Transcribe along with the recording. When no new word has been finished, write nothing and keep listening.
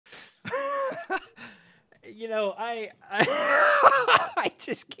You know, I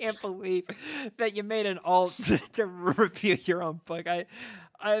just can't believe that you made an alt to review your own book.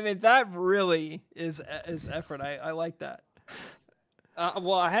 I mean, that really is effort. I like that.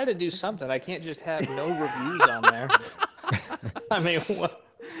 Well, I had to do something. I can't just have no reviews on there. I mean, what?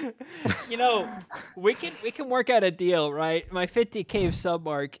 You know, we can work out a deal, right? My 50K sub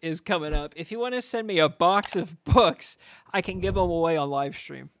mark is coming up. If you want to send me a box of books, I can give them away on live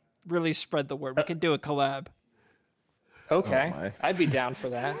stream. Really spread the word. We can do a collab. Okay, Oh I'd be down for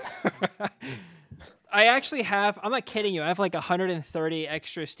that. I actually have, I'm not kidding you, I have like 130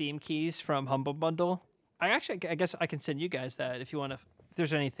 extra Steam keys from Humble Bundle. I guess I can send you guys that if you want to, if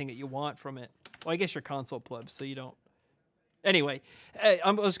there's anything that you want from it. Well, I guess you're console plebs, so you don't. Anyway,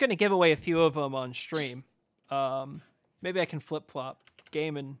 I was going to give away a few of them on stream. Maybe I can flip-flop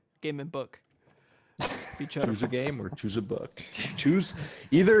game and book. Choose a game or choose a book. Choose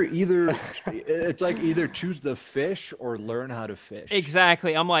either. It's like either choose the fish or learn how to fish.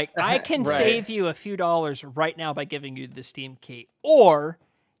 Exactly. I'm like, I can Right. save you a few dollars right now by giving you the Steam key, or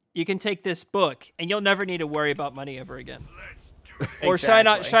you can take this book and you'll never need to worry about money ever again. Or should I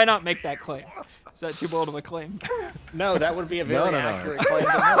not make that claim? Is that too bold of a claim? No, that would be a very No. accurate claim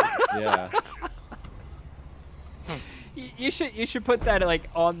to make. Yeah. You should put that like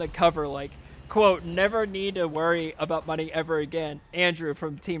on the cover, like, quote, never need to worry about money ever again. Andrew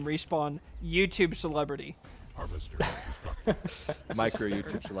from Team Respawn, YouTube celebrity. Micro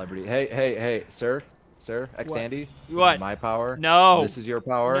YouTube celebrity. Hey, sir, X Andy. What? This is my power. No. This is your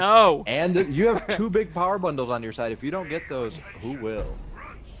power. No. And you have 2 big power bundles on your side. If you don't get those, who will?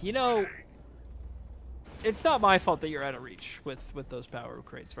 You know, it's not my fault that you're out of reach with those power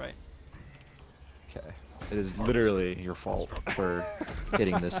crates, right? Okay. It is literally your fault for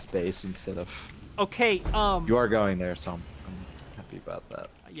hitting this space instead of. Okay. You are going there, so I'm happy about that.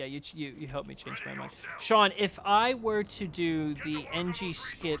 Yeah, you helped me change my mind. Sean, if I were to do the NG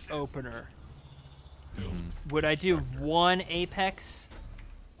skit opener, would I do 1 Apex?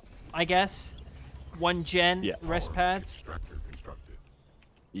 I guess 1 gen rest pads.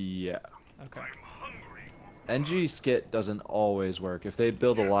 Yeah. Okay. NG skit doesn't always work. If they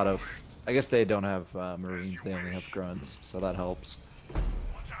build a lot of, I guess they don't have Marines. They only have grunts, so that helps.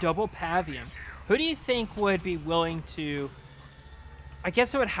 Double Pavium. Who do you think would be willing to? I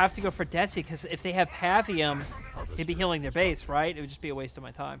guess I would have to go for Desi, because if they have Pavium, they'd be healing their base, right? It would just be a waste of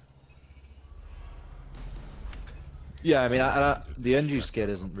my time. Yeah, I mean, the NG skit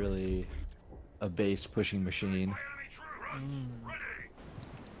isn't really a base pushing machine.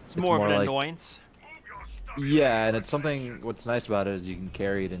 It's more of an like, annoyance. Yeah, and it's something. What's nice about it is you can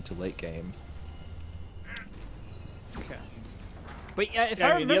carry it into late game. Okay. But yeah, if Yeah, I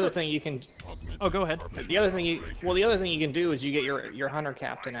I mean, remember, the other thing you can. oh, go ahead. The other thing you can do is you get your hunter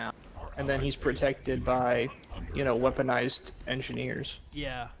captain out, and then he's protected by, weaponized engineers.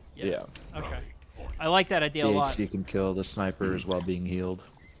 Yeah. Yeah. Okay. I like that idea The a lot. HC can kill the snipers while being healed.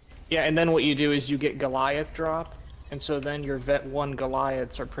 Yeah, and then what you do is you get Goliath drop, and so then your Vet 1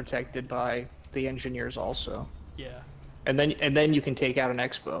 Goliaths are protected by the engineers also. Yeah. And then you can take out an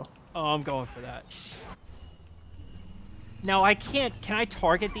Expo. Oh, I'm going for that. Now, I can't. Can I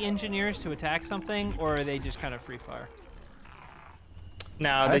target the engineers to attack something, or are they just kind of free fire?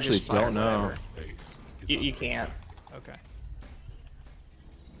 No, I they actually just fire don't know. whatever. You can't. Okay.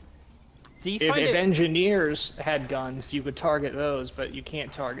 Do you If find it engineers had guns, you could target those, but you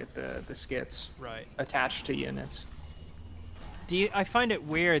can't target the skits right? attached to units. I find it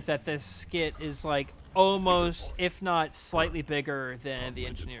weird that this skit is like almost, if not slightly bigger than the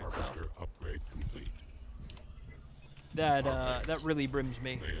engineer itself. That really brims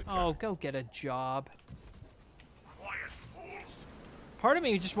me. Oh, go get a job. Part of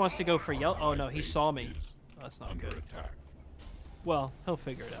me just wants to go for yellow. Oh no, he saw me. Oh, that's not good. Well, he'll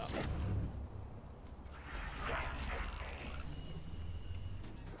figure it out.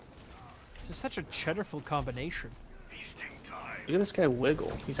 This is such a cheddarful combination. Look at this guy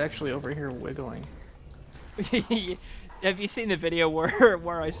wiggle. He's actually over here wiggling. Have you seen the video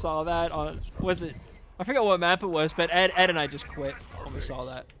where I saw that on? Was it? I forget what map it was, but Ed and I just quit when we saw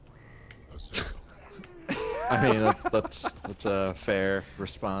that. I mean, that's a fair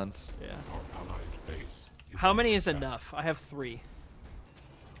response. Yeah. How many is enough? I have 3.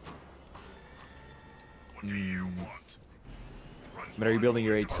 I mean, are you building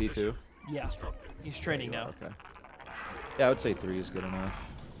your HC too? Yeah. He's training now. Okay. Yeah, I would say 3 is good enough.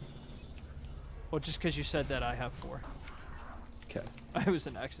 Well, just because you said that, I have 4. Okay. It was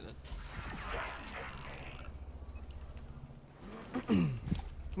an accident.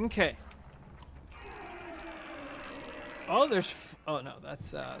 Okay. Oh, there's. Oh no,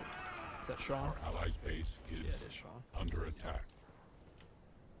 that's Is that Sean? Our allies' base is Yeah, it is Sean. under attack.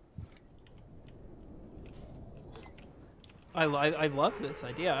 I love this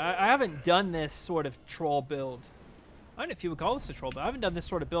idea. I haven't done this sort of troll build. I don't know if you would call this a troll, but I haven't done this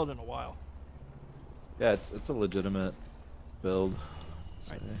sort of build in a while. Yeah, it's a legitimate build.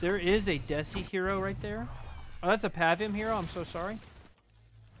 Right, there is a Desi hero right there. Oh, that's a Pavium hero. I'm so sorry.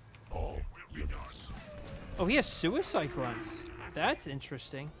 All units. Oh, he has suicide grunts. That's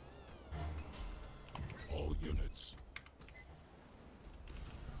interesting. All units.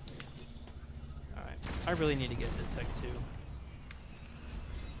 All right, I really need to get into Tech 2.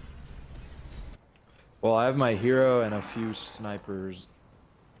 Well, I have my hero and a few snipers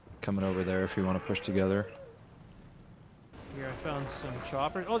coming over there if you want to push together. Here, I found some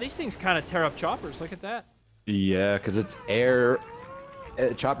choppers. Oh, these things kind of tear up choppers. Look at that. Yeah, because it's air.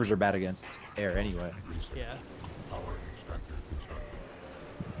 Choppers are bad against air anyway. Yeah. Power extractor constructed.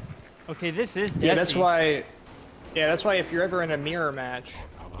 Okay, this is Desi. Yeah, that's why. Yeah, that's why if you're ever in a mirror match,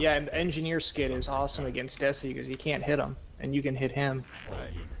 yeah, and the engineer skid is awesome against Desi because you can't hit him, and you can hit him. All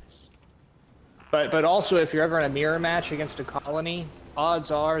units. But also if you're ever in a mirror match against a colony, odds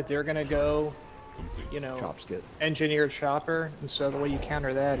are they're gonna go, Complete. you know, Chop skit. engineered chopper, and so the way you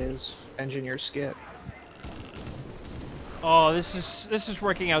counter that is engineer skit. Oh, this is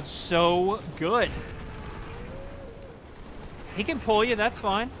working out so good. He can pull you. That's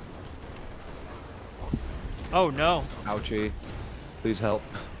fine. Oh no. Ouchie. Please help.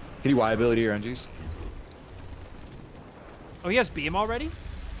 PDY ability or NGs? Oh, he has beam already?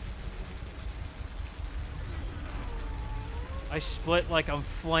 I split like I'm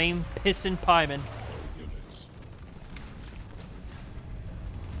flame pissin' pieman. Units.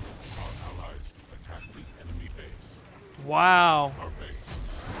 Our allies attack the enemy base. Wow. Our base.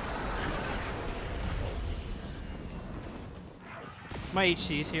 My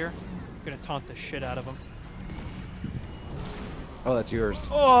HC's here. I'm gonna taunt the shit out of him. Oh, that's yours.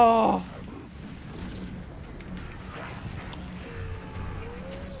 Oh!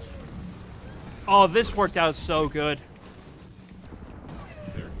 Oh, this worked out so good.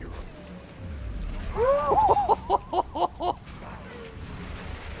 Their hero.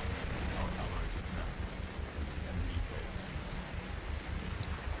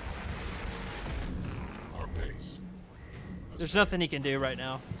 Our base. There's nothing he can do right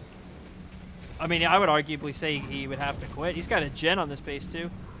now. I mean, I would arguably say he would have to quit. He's got a gen on this base,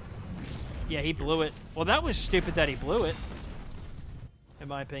 too. Yeah, he blew it. Well, that was stupid that he blew it, in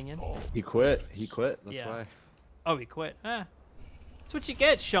my opinion. He quit. He quit. That's Yeah. why. Oh, he quit. Ah. That's what you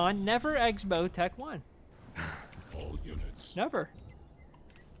get, Sean. Never expo Tech 1. All units. Never.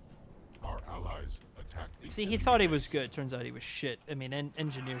 Our allies attack the See, he enemy thought he was base. good. Turns out he was shit. I mean,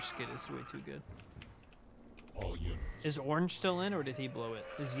 engineer skid is way too good. All units. Is Orange still in, or did he blow it?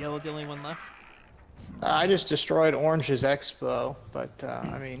 Is Yellow the only one left? I just destroyed Orange's expo, but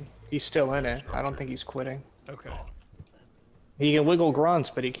I mean, he's still in it. I don't think he's quitting. Okay. He can wiggle grunts,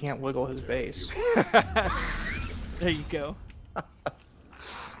 but he can't wiggle his base. There you go.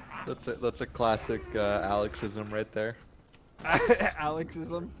 That's a classic Alexism right there.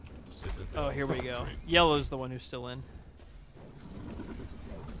 Alexism. Citadel Oh, here we go. Yellow's the one who's still in.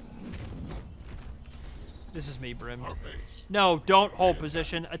 This is me, Brim. Our base. No, don't hold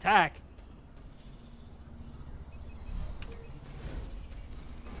position. Attack.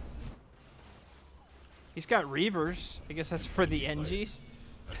 He's got Reavers. I guess that's for the NGs.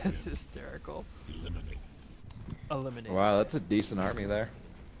 That's hysterical. Eliminate. Eliminate. Wow, that's a decent army there.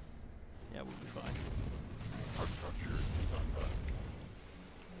 Yeah, we'll be fine. Our structure is undone.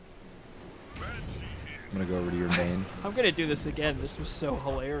 I'm gonna go over to your main. I'm gonna do this again. This was so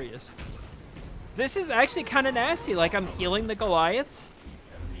hilarious. This is actually kind of nasty. Like, I'm healing the Goliaths.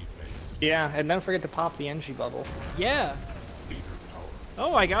 Yeah, and don't forget to pop the NG bubble. Yeah.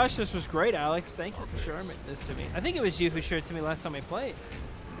 Oh my gosh, this was great, Alex. Thank you for showing this to me. I think it was you who showed it to me last time we played.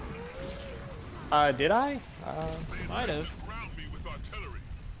 Did I? Might have.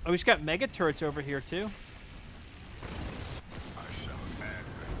 Oh, he's got mega turrets over here too.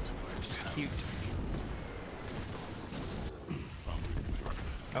 Which is cute.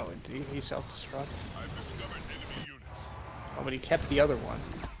 Oh, indeed, he self-destruct. Oh, but he kept the other one.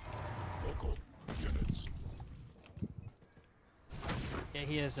 Local units. Yeah,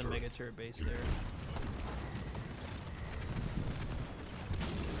 he has a mega turret base there.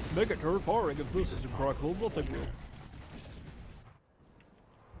 Mega turret firing if this is impractical, nothing will.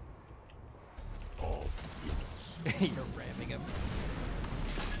 All units. You're ramming him.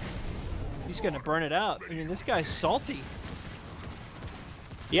 He's gonna burn it out. I mean, this guy's salty.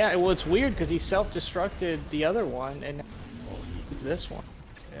 Yeah, well, it's weird because he self-destructed the other one and this one.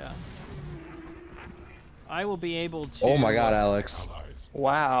 Yeah. I will be able to. Oh my God, Alex!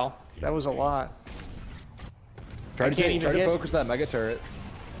 Wow, that was a lot. Try to can't even hit. focus that mega turret.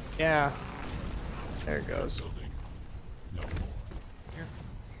 Yeah. There it goes.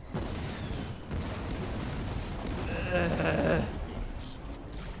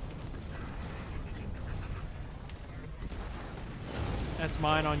 That's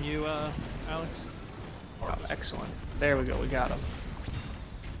mine on you, Alex. Oh, excellent. There we go. We got him.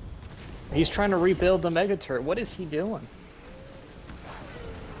 He's trying to rebuild the mega turret. What is he doing?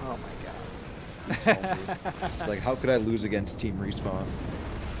 Oh my God. Like, how could I lose against TeamRespawn?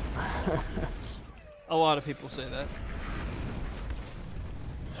 A lot of people say that.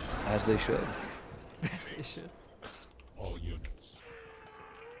 As they should. Yes, they should. All units.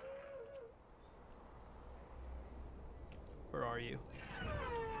 Where are you?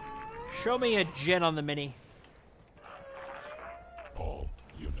 Show me a gen on the mini. All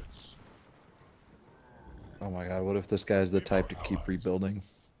units. Oh my God, what if this guy's the type to keep rebuilding?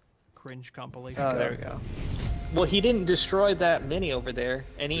 Cringe compilation. Oh, there we go. Well, he didn't destroy that mini over there,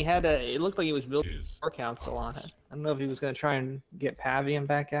 and he had a. It looked like he was building a war council on it. I don't know if he was going to try and get Pavian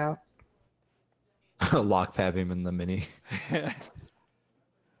back out. Lock pab him in the mini.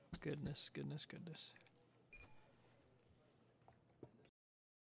 Goodness, goodness, goodness.